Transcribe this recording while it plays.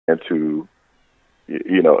to,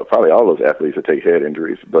 probably all those athletes that take head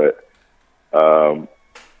injuries, but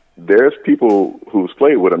there's people who's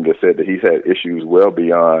played with him that said that he's had issues well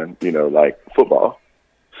beyond, like football.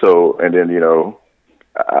 So, and then,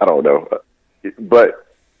 I don't know. But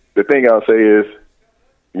the thing I'll say is,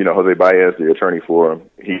 Jose Baez, the attorney for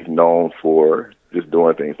him, he's known for just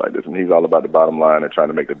doing things like this, and he's all about the bottom line and trying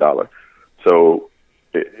to make the dollar. So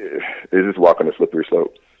it's just walking a slippery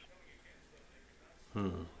slope.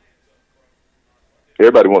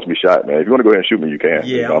 Everybody wants me shot, man. If you want to go ahead and shoot me, you can.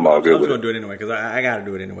 Yeah, I'm all good with it. I'm going to do it anyway because I got to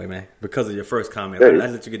do it anyway, man, because of your first comment. I'll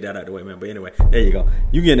let you get that out of the way, man. But anyway, there you go.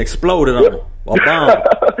 You getting exploded on a bomb.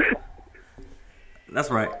 That's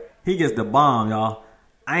right. He gets the bomb, y'all.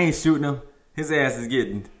 I ain't shooting him. His ass is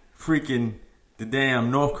getting freaking the damn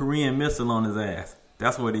North Korean missile on his ass.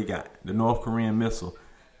 That's what he got. The North Korean missile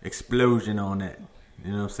explosion on that.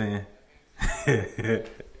 You know what I'm saying?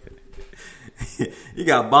 He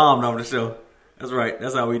got bombed off the show. That's right.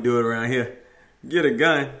 That's how we do it around here. Get a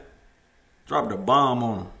gun, drop the bomb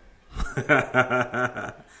on him.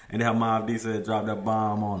 And how Mob D said, drop that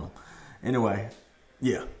bomb on him. Anyway,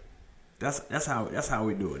 yeah, that's how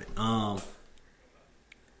we do it.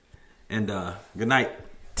 And good night,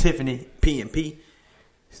 Tiffany P&P.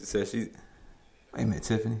 She says wait a minute,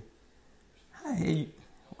 Tiffany. Hey,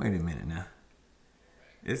 wait a minute now.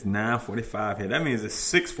 It's 9:45 here. That means it's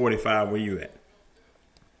 6:45 where you at.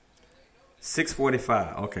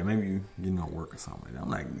 6:45. Okay, maybe you getting on work or something. I'm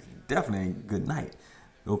like, definitely ain't good night.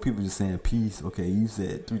 Those people just saying peace. Okay, you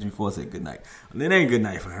said 334 said good night. Well, it ain't good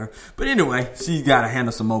night for her. But anyway, she got to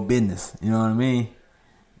handle some more business. You know what I mean?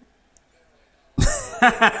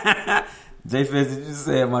 J Fitz, did you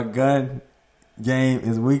say my gun game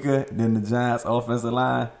is weaker than the Giants' offensive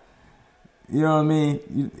line? You know what I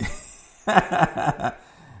mean?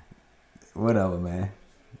 Whatever, man.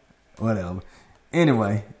 Whatever.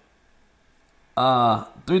 Anyway,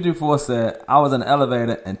 334 said, I was in the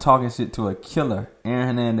elevator and talking shit to a killer. Aaron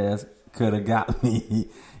Hernandez could have got me.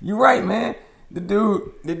 You right, man. The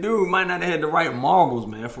dude might not have had the right marbles,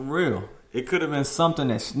 man, for real. It could have been something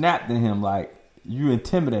that snapped in him, like you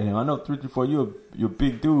intimidate him. I know 334, you're a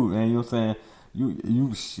big dude, man. You know what I'm saying?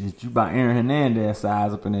 You about Aaron Hernandez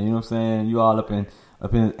size up in there. You know what I'm saying? You all up in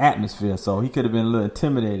his atmosphere. So he could have been a little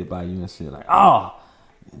intimidated by you and shit. Like, oh,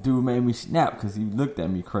 dude made me snap because he looked at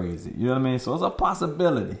me crazy. You know what I mean? So it's a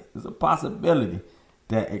possibility. It's a possibility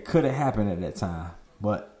that it could have happened at that time,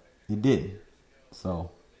 but it didn't.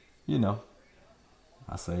 So, I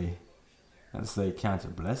say count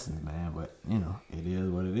your blessings, man. But it is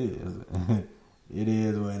what it is. It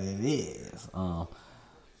is what it is. What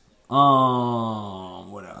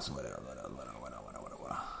else?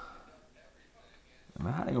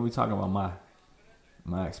 Man, how they gonna be talking about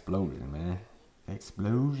my explosion, man?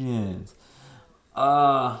 Explosions.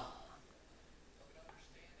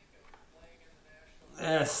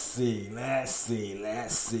 Let's see.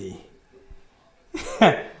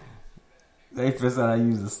 They first said I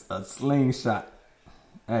use a slingshot.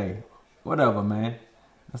 Hey, whatever, man.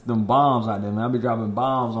 That's them bombs out there, man. I be dropping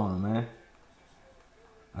bombs on them, man.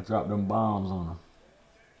 I dropped them bombs on them.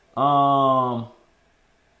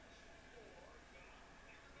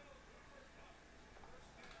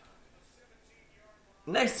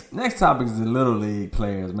 Next topic is the Little League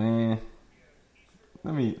players, man.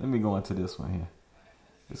 Let me go into this one here.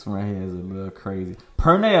 This one right here is a little crazy.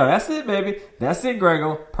 Purnell, that's it, baby. That's it,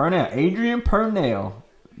 Grego. Purnell, Adrian Purnell.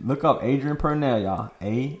 Look up Adrian Purnell, y'all.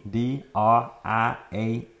 Adrianne.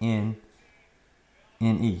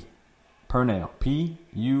 Purnell. Purnell.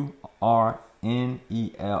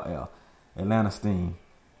 Atlanta Steam.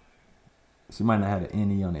 She might not have an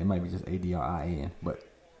N-E on it. It might be just Adrin. But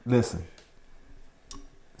listen.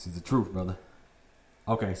 This is the truth, brother.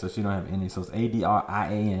 Okay, so she don't have N-E. So it's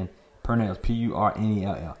Adrin. Purnell's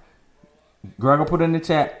Purnell. Greg, put it in the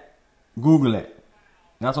chat. Google it.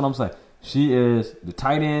 That's what I'm saying. She is the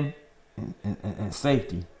tight end and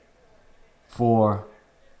safety for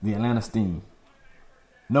the Atlanta Steam.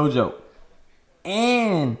 No joke.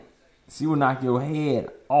 And she will knock your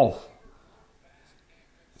head off.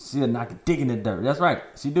 She'll knock a dick in the dirt. That's right.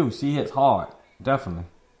 She do. She hits hard. Definitely.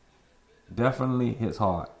 Definitely hits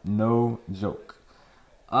hard. No joke.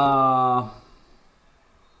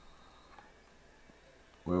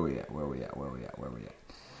 Where we at?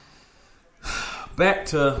 Back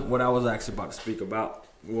to what I was actually about to speak about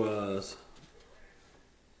was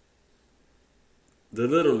the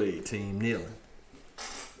Little League team kneeling.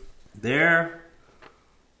 There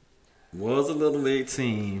was a Little League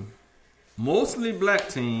team, mostly black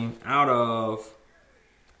team, out of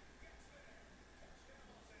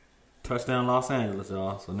Touchdown Los Angeles,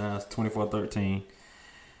 y'all. So now it's 24-13.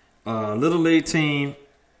 Little league team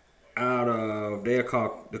out of, they're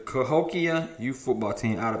called the Cahokia Youth Football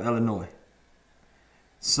Team out of Illinois.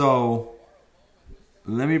 So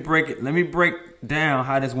let me break down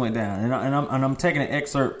how this went down, and I'm taking an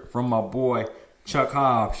excerpt from my boy Chuck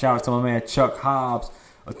Hobbs. Shout out to my man Chuck Hobbs,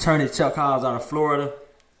 attorney Chuck Hobbs out of Florida,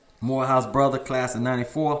 Morehouse brother, class of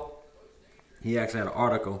 '94. He actually had an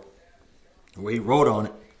article where he wrote on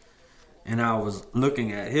it, and I was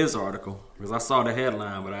looking at his article because I saw the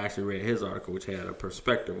headline, but I actually read his article, which had a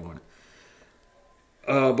perspective on it.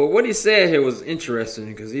 But what he said here was interesting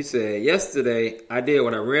because he said, yesterday I did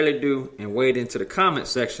what I rarely do and waded into the comment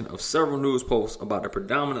section of several news posts about the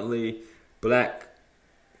predominantly black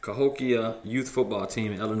Cahokia youth football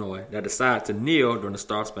team in Illinois that decided to kneel during the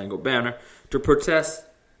Star Spangled Banner to protest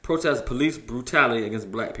police brutality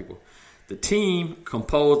against black people. The team,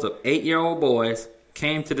 composed of 8-year-old boys,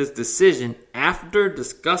 came to this decision after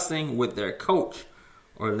discussing with their coach,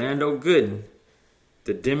 Orlando Gooden,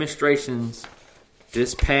 the demonstrations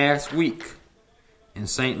this past week in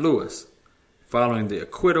St. Louis, following the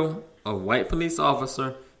acquittal of white police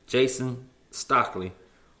officer Jason Stockley,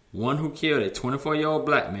 one who killed a 24-year-old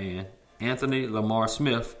black man, Anthony Lamar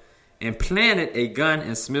Smith, and planted a gun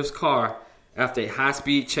in Smith's car after a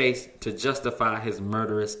high-speed chase to justify his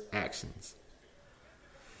murderous actions.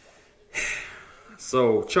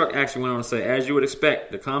 So Chuck actually went on to say, as you would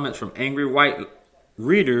expect, the comments from angry white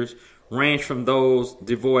readers range from those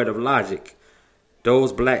devoid of logic,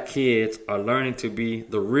 those black kids are learning to be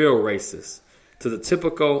the real racists, to the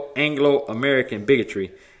typical Anglo-American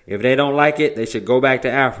bigotry. If they don't like it, they should go back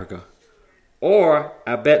to Africa. Or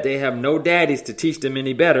I bet they have no daddies to teach them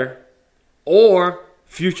any better. Or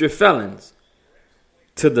future felons.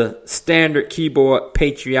 To the standard keyboard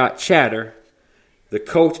patriot chatter, the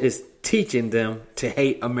coach is teaching them to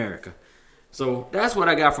hate America. So that's what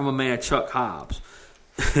I got from a man, Chuck Hobbs.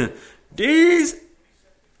 These...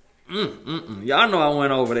 Y'all know I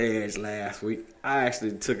went over the edge last week. I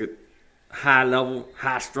actually took it high level,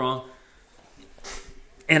 high strung.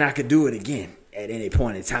 And I could do it again at any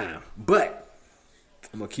point in time. But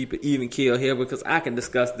I'm going to keep it even keel here because I can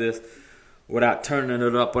discuss this without turning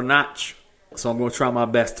it up a notch. So I'm going to try my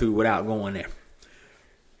best to without going there.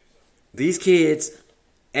 These kids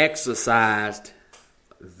exercised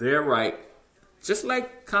their right, just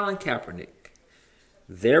like Colin Kaepernick,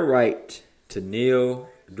 their right to kneel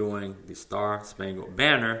during the Star Spangled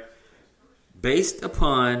Banner based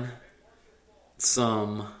upon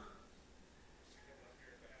some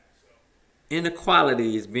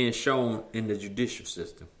inequalities being shown in the judicial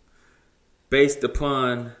system, based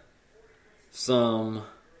upon some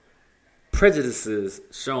prejudices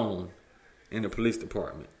shown in the police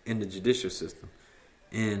department, in the judicial system,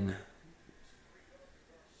 and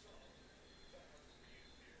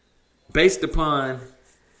based upon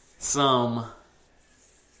some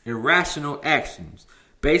irrational actions,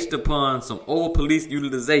 based upon some old police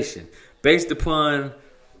utilization, based upon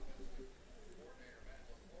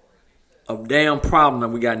a damn problem that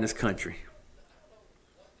we got in this country.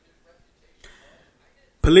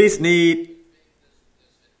 Police need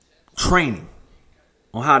training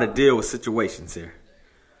on how to deal with situations here.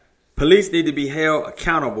 Police need to be held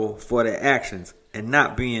accountable for their actions and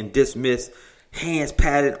not being dismissed, hands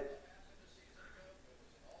patted,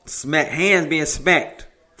 hands being smacked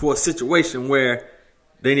for a situation where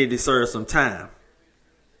they need to serve some time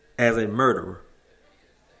as a murderer.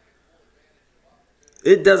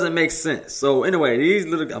 It doesn't make sense. So anyway,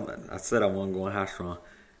 I said I wasn't going high strong.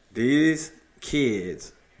 These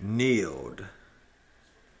kids kneeled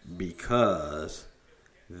because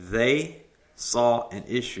they saw an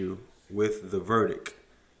issue with the verdict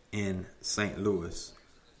in St. Louis,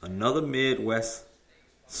 another Midwest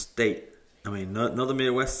city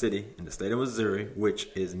in the state of Missouri, which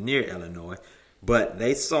is near Illinois. But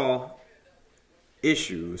they saw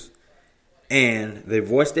issues and they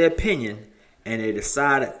voiced their opinion, and they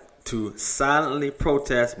decided to silently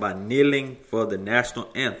protest by kneeling for the national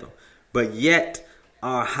anthem. But yet,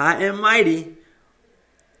 our high and mighty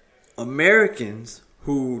Americans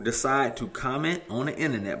who decide to comment on the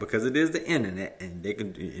internet, because it is the internet, and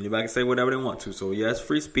anybody can say whatever they want to. So yes,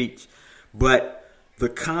 free speech. But the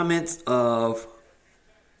comments of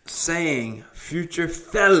saying future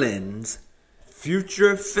felons,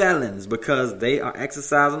 because they are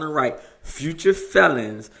exercising the right, future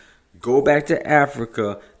felons, go back to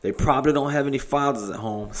Africa. They probably don't have any fathers at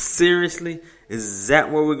home. Seriously? Is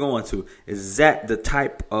that where we're going to? Is that the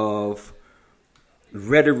type of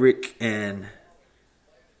rhetoric and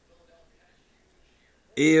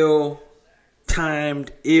ill-timed,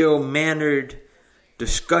 ill-mannered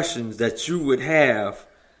discussions that you would have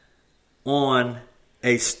on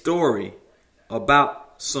a story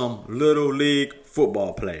about some little league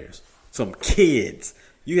football players, some kids.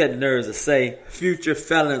 You had the nerves to say future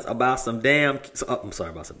felons about some kids.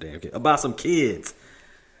 About some kids.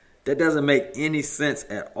 That doesn't make any sense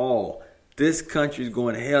at all. This country is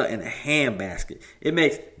going to hell in a handbasket. It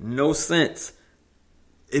makes no sense.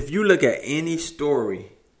 If you look at any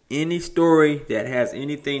story that has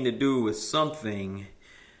anything to do with something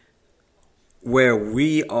where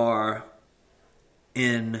we are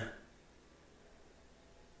in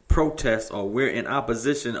protest or we're in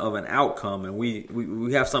opposition of an outcome and we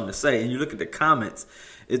have something to say, and you look at the comments,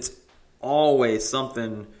 it's always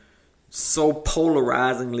something so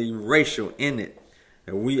polarizingly racial in it.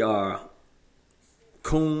 And we are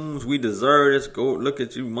coons, we deserve this, go look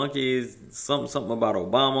at you monkeys, something about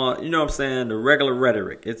Obama, you know what I'm saying, the regular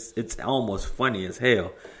rhetoric. It's almost funny as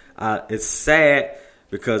hell. It's sad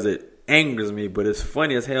because it angers me, but it's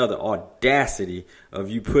funny as hell, the audacity of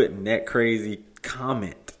you putting that crazy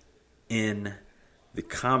comment in the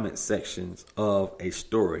comment sections of a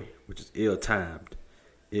story, which is ill-timed,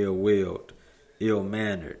 ill-willed,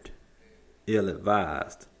 ill-mannered,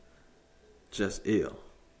 ill-advised, just ill.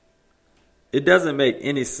 It doesn't make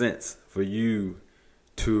any sense for you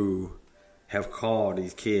to have called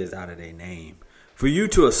these kids out of their name. For you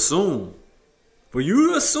to assume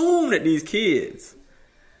that these kids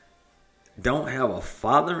don't have a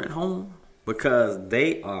father at home because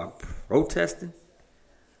they are protesting.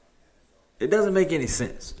 It doesn't make any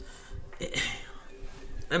sense.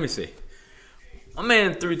 Let me see. My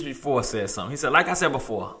man 334 said something. He said, like I said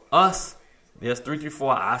before, us, yes,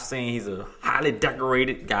 334, I've seen he's a highly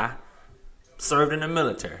decorated guy, served in the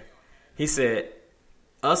military. He said,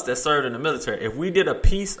 us that served in the military, if we did a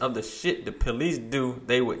piece of the shit the police do,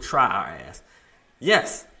 they would try our ass.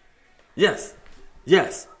 Yes.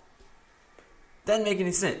 Doesn't make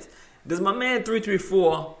any sense. Does my man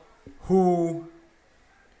 334 who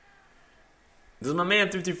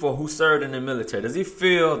served in the military, does he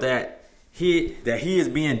feel that he is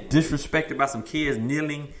being disrespected by some kids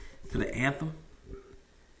kneeling to the anthem?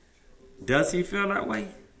 Does he feel that way?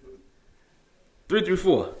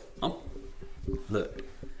 334. Look,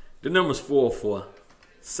 the number's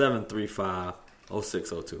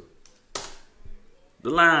 447350602. The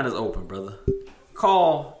line is open, brother.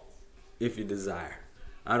 Call if you desire.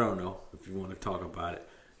 I don't know if you want to talk about it.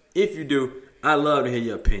 If you do, I'd love to hear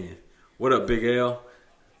your opinion. What up, Big L?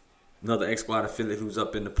 Another X-Squad affiliate who's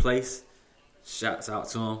up in the place. Shouts out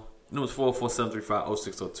to him. Number's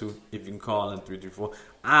 447350602. If you can call in 334.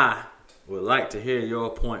 I would like to hear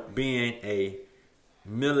your point, being a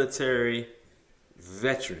military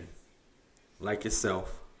veteran like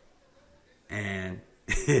yourself. And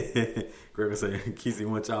Greg was saying, Kysii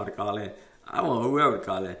wants y'all to call in. I want whoever to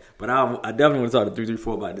call in. But I definitely want to talk to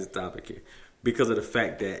 334 about this topic here. Because of the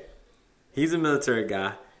fact that he's a military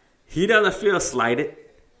guy. He doesn't feel slighted.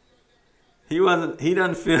 He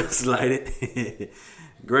doesn't feel slighted.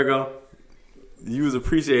 Grego, you was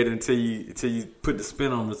appreciated until you put the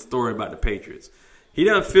spin on the story about the Patriots. He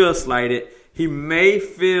doesn't feel slighted. He may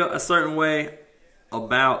feel a certain way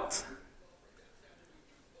about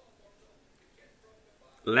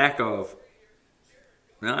lack of.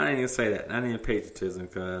 No, I ain't even say that. Not even patriotism,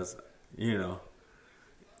 because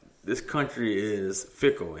this country is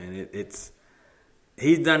fickle, and it's.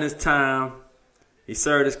 He's done his time. He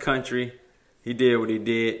served his country. He did what he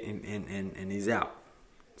did, and he's out.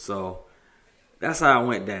 So that's how it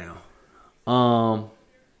went down. I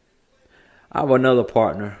have another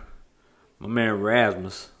partner, my man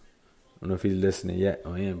Rasmus. I don't know if he's listening yet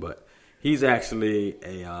or in, but he's actually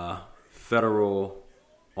a federal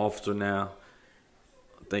officer now.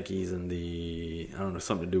 I think he's in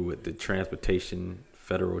something to do with the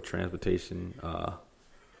Federal Transportation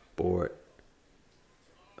Board.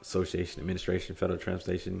 Association Administration, Federal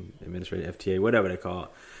Transportation Administration, FTA, whatever they call it.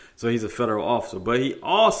 So he's a federal officer, but he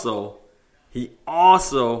also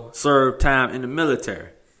served time in the military.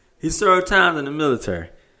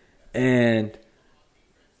 And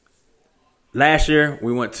last year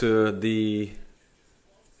we went to the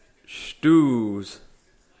Stews.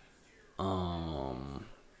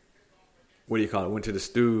 Went to the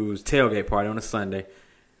Stews tailgate party on a Sunday.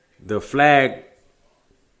 The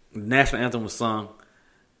national anthem was sung.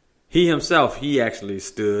 He himself, he actually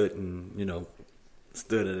stood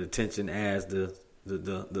at attention as the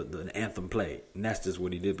anthem played. And that's just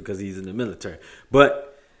what he did because he's in the military.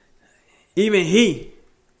 But even he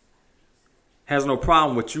has no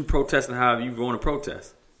problem with you protesting however you want to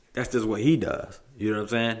protest. That's just what he does. You know what I'm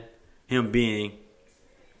saying? Him being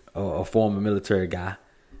a former military guy.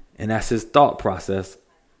 And that's his thought process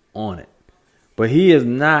on it. But he is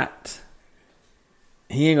not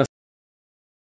he ain't gonna